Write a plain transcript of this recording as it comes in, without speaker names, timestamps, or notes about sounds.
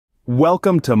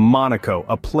Welcome to Monaco,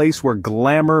 a place where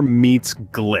glamour meets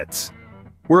glitz.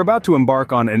 We're about to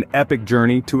embark on an epic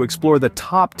journey to explore the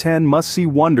top 10 must-see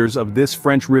wonders of this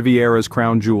French Riviera's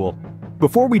crown jewel.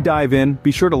 Before we dive in,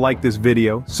 be sure to like this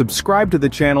video, subscribe to the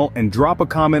channel, and drop a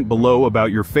comment below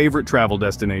about your favorite travel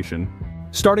destination.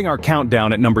 Starting our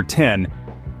countdown at number 10,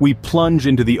 we plunge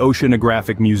into the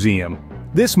Oceanographic Museum.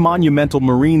 This monumental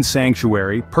marine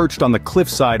sanctuary, perched on the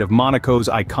cliffside of Monaco's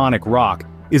iconic rock,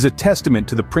 is a testament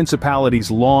to the Principality's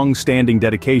long-standing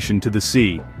dedication to the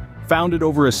sea. Founded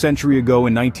over a century ago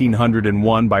in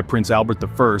 1901 by Prince Albert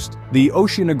I, the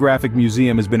Oceanographic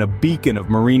Museum has been a beacon of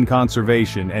marine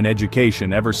conservation and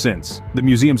education ever since. The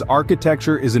museum's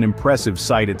architecture is an impressive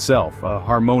sight itself, a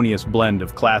harmonious blend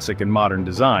of classic and modern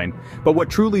design, but what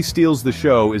truly steals the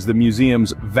show is the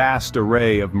museum's vast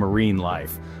array of marine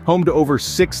life. Home to over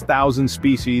 6,000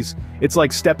 species, it's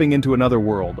like stepping into another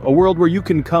world, a world where you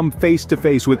can come face to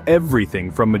face with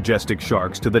everything from majestic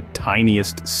sharks to the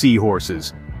tiniest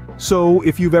seahorses. So,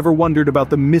 if you've ever wondered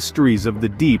about the mysteries of the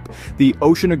deep, the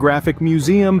Oceanographic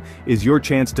Museum is your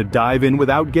chance to dive in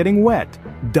without getting wet.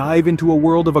 Dive into a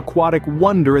world of aquatic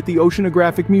wonder at the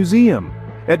Oceanographic Museum.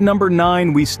 At number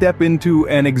 9, we step into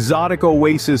an exotic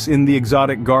oasis in the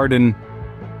exotic garden.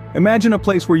 Imagine a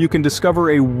place where you can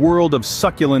discover a world of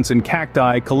succulents and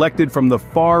cacti collected from the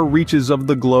far reaches of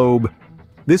the globe.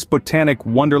 This botanic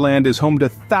wonderland is home to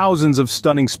thousands of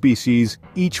stunning species,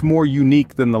 each more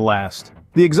unique than the last.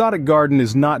 The exotic garden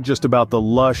is not just about the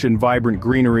lush and vibrant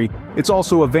greenery, it's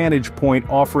also a vantage point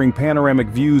offering panoramic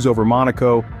views over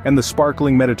Monaco and the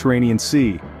sparkling Mediterranean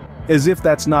Sea. As if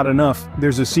that's not enough,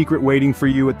 there's a secret waiting for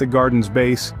you at the garden's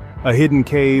base. A hidden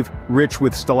cave, rich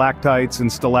with stalactites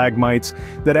and stalagmites,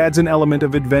 that adds an element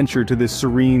of adventure to this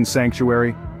serene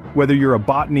sanctuary. Whether you're a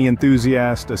botany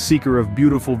enthusiast, a seeker of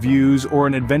beautiful views, or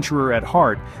an adventurer at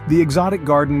heart, the exotic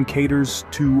garden caters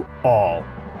to all.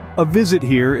 A visit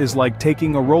here is like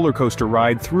taking a roller coaster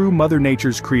ride through Mother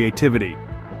Nature's creativity.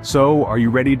 So, are you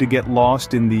ready to get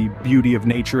lost in the beauty of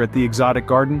nature at the exotic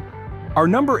garden? Our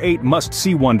number 8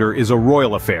 must-see wonder is a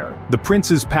royal affair, the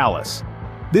Prince's Palace.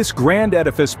 This grand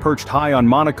edifice perched high on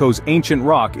Monaco's ancient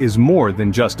rock is more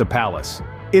than just a palace.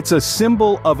 It's a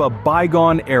symbol of a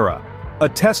bygone era, a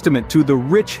testament to the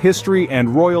rich history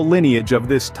and royal lineage of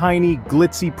this tiny,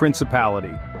 glitzy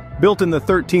principality. Built in the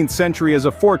 13th century as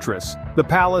a fortress, the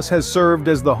palace has served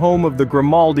as the home of the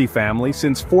Grimaldi family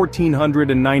since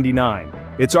 1499.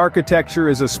 Its architecture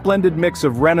is a splendid mix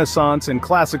of Renaissance and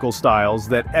classical styles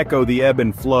that echo the ebb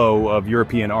and flow of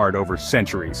European art over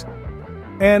centuries.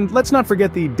 And let's not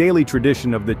forget the daily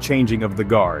tradition of the changing of the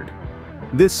guard.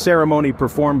 This ceremony,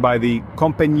 performed by the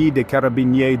Compagnie des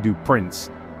Carabiniers du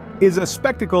Prince, is a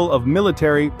spectacle of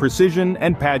military precision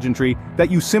and pageantry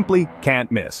that you simply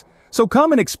can't miss. So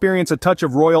come and experience a touch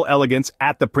of royal elegance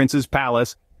at the Prince's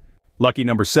Palace. Lucky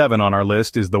number 7 on our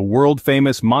list is the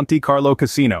world-famous Monte Carlo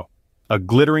Casino. A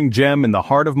glittering gem in the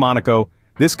heart of Monaco,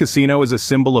 this casino is a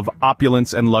symbol of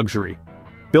opulence and luxury.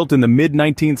 Built in the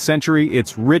mid-19th century,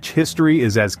 its rich history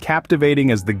is as captivating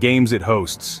as the games it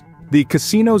hosts. The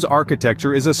casino's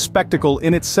architecture is a spectacle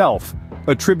in itself,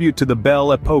 a tribute to the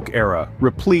Belle Epoque era,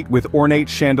 replete with ornate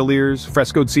chandeliers,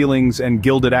 frescoed ceilings, and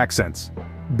gilded accents.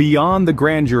 Beyond the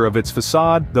grandeur of its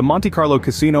facade, the Monte Carlo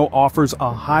Casino offers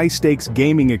a high-stakes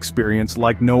gaming experience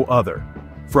like no other.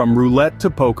 From roulette to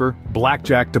poker,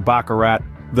 blackjack to baccarat,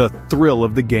 the thrill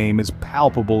of the game is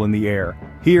palpable in the air.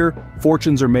 Here,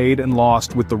 fortunes are made and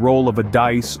lost with the roll of a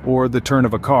dice or the turn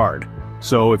of a card.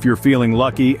 So if you're feeling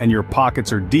lucky and your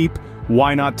pockets are deep,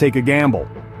 why not take a gamble?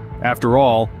 After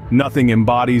all, nothing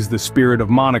embodies the spirit of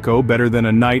Monaco better than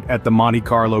a night at the Monte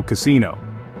Carlo Casino.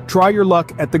 Try your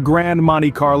luck at the Grand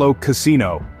Monte Carlo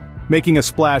Casino. Making a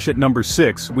splash at number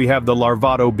 6, we have the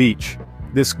Larvado Beach.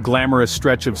 This glamorous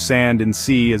stretch of sand and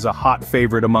sea is a hot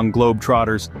favorite among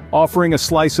globetrotters, offering a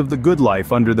slice of the good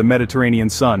life under the Mediterranean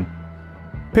sun.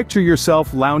 Picture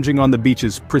yourself lounging on the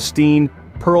beach's pristine,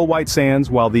 pearl-white sands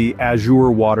while the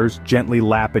azure waters gently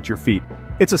lap at your feet.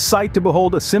 It's a sight to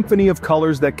behold, a symphony of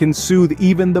colors that can soothe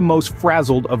even the most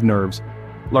frazzled of nerves.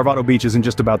 Larvado Beach isn't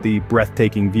just about the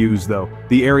breathtaking views, though.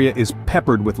 The area is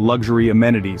peppered with luxury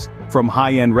amenities, from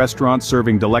high-end restaurants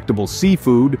serving delectable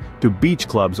seafood to beach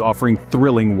clubs offering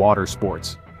thrilling water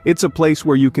sports. It's a place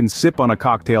where you can sip on a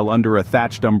cocktail under a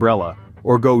thatched umbrella,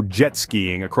 or go jet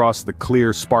skiing across the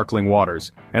clear, sparkling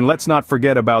waters. And let's not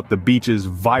forget about the beach's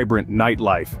vibrant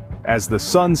nightlife. As the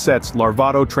sun sets,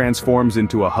 Larvado transforms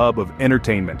into a hub of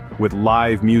entertainment, with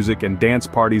live music and dance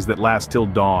parties that last till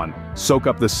dawn. Soak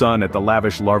up the sun at the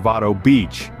lavish Larvado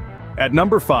Beach. At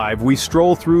number 5, we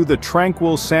stroll through the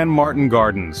tranquil San Martin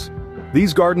Gardens.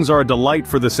 These gardens are a delight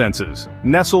for the senses.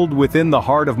 Nestled within the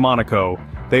heart of Monaco,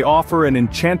 they offer an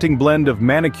enchanting blend of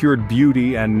manicured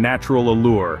beauty and natural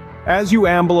allure. As you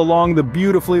amble along the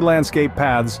beautifully landscaped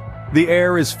paths, the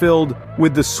air is filled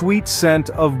with the sweet scent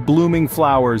of blooming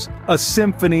flowers, a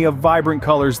symphony of vibrant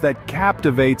colors that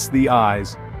captivates the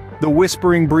eyes. The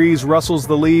whispering breeze rustles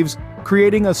the leaves,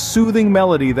 creating a soothing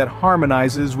melody that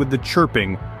harmonizes with the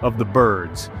chirping of the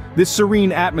birds. This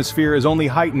serene atmosphere is only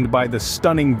heightened by the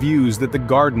stunning views that the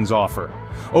gardens offer.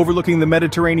 Overlooking the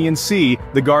Mediterranean Sea,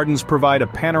 the gardens provide a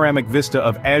panoramic vista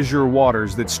of azure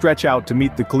waters that stretch out to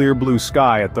meet the clear blue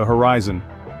sky at the horizon.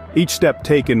 Each step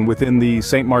taken within the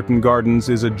St. Martin Gardens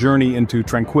is a journey into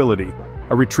tranquility,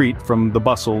 a retreat from the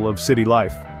bustle of city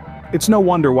life. It's no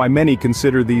wonder why many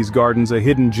consider these gardens a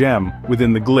hidden gem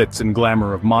within the glitz and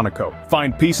glamour of Monaco.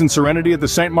 Find peace and serenity at the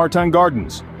St. Martin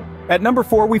Gardens. At number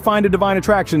 4, we find a divine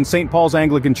attraction, St. Paul's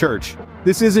Anglican Church.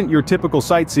 This isn't your typical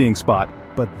sightseeing spot,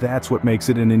 but that's what makes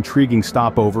it an intriguing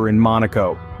stopover in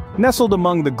Monaco. Nestled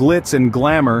among the glitz and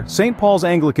glamour, St. Paul's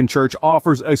Anglican Church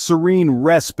offers a serene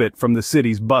respite from the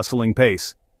city's bustling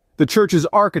pace. The church's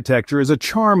architecture is a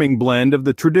charming blend of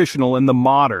the traditional and the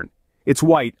modern. Its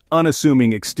white,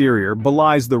 unassuming exterior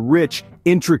belies the rich,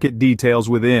 intricate details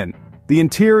within. The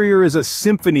interior is a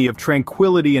symphony of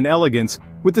tranquility and elegance,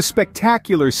 with the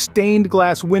spectacular stained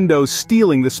glass windows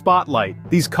stealing the spotlight.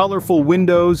 These colorful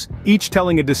windows, each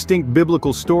telling a distinct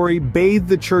biblical story, bathe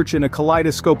the church in a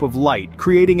kaleidoscope of light,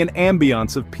 creating an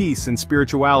ambiance of peace and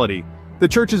spirituality. The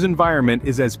church's environment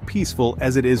is as peaceful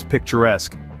as it is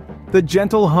picturesque. The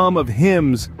gentle hum of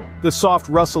hymns, the soft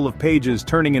rustle of pages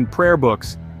turning in prayer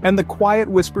books, and the quiet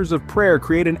whispers of prayer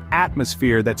create an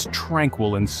atmosphere that's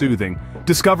tranquil and soothing.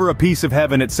 Discover a piece of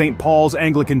heaven at St. Paul's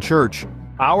Anglican Church.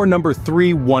 Our number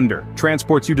 3 wonder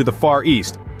transports you to the Far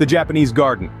East, the Japanese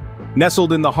Garden.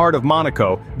 Nestled in the heart of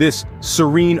Monaco, this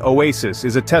serene oasis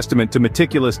is a testament to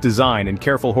meticulous design and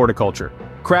careful horticulture.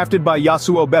 Crafted by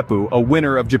Yasuo Beppu, a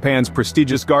winner of Japan's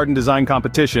prestigious garden design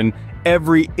competition,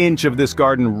 every inch of this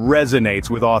garden resonates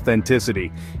with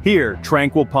authenticity. Here,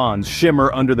 tranquil ponds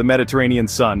shimmer under the Mediterranean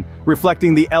sun,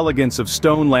 reflecting the elegance of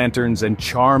stone lanterns and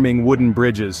charming wooden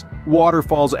bridges.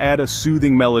 Waterfalls add a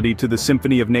soothing melody to the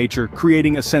symphony of nature,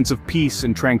 creating a sense of peace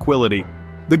and tranquility.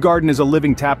 The garden is a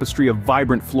living tapestry of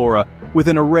vibrant flora, with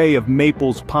an array of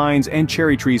maples, pines, and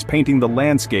cherry trees painting the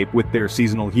landscape with their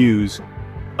seasonal hues.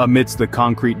 Amidst the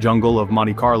concrete jungle of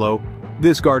Monte Carlo,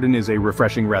 this garden is a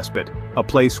refreshing respite, a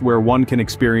place where one can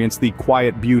experience the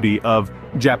quiet beauty of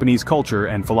Japanese culture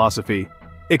and philosophy.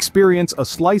 Experience a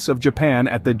slice of Japan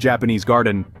at the Japanese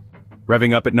Garden.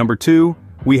 Revving up at number 2,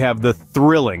 we have the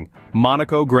thrilling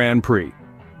Monaco Grand Prix.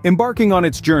 Embarking on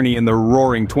its journey in the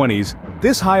roaring 20s,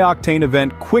 this high-octane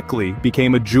event quickly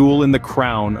became a jewel in the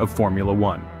crown of Formula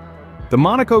One. The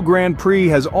Monaco Grand Prix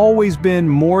has always been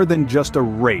more than just a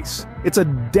race. It's a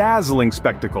dazzling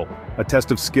spectacle, a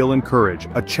test of skill and courage,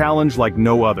 a challenge like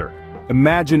no other.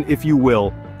 Imagine, if you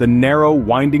will, the narrow,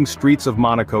 winding streets of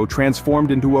Monaco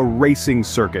transformed into a racing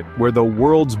circuit where the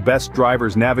world's best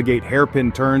drivers navigate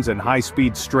hairpin turns and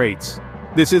high-speed straights.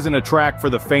 This isn't a track for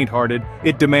the faint-hearted.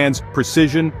 It demands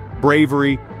precision,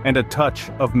 bravery, and a touch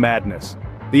of madness.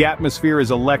 The atmosphere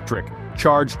is electric,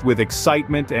 charged with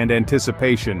excitement and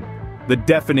anticipation. The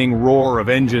deafening roar of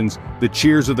engines, the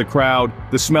cheers of the crowd,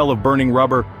 the smell of burning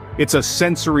rubber. It's a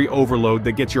sensory overload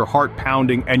that gets your heart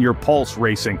pounding and your pulse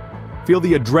racing. Feel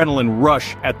the adrenaline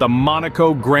rush at the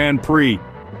Monaco Grand Prix.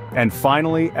 And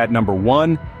finally, at number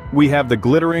 1, we have the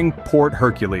glittering Port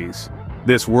Hercules.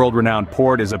 This world-renowned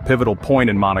port is a pivotal point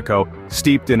in Monaco,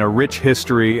 steeped in a rich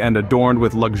history and adorned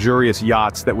with luxurious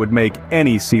yachts that would make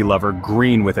any sea lover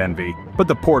green with envy. But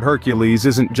the Port Hercules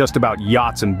isn't just about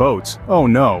yachts and boats. Oh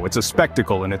no, it's a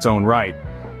spectacle in its own right.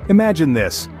 Imagine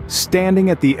this, standing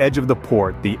at the edge of the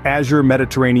port, the azure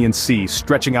Mediterranean Sea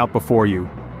stretching out before you,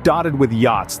 dotted with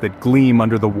yachts that gleam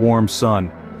under the warm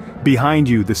sun. Behind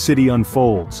you, the city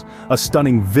unfolds, a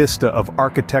stunning vista of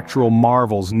architectural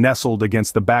marvels nestled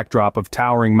against the backdrop of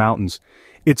towering mountains.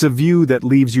 It's a view that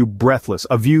leaves you breathless,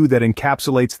 a view that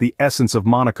encapsulates the essence of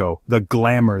Monaco, the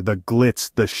glamour, the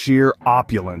glitz, the sheer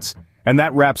opulence. And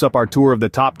that wraps up our tour of the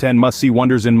top 10 must-see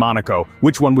wonders in Monaco.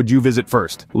 Which one would you visit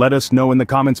first? Let us know in the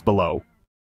comments below.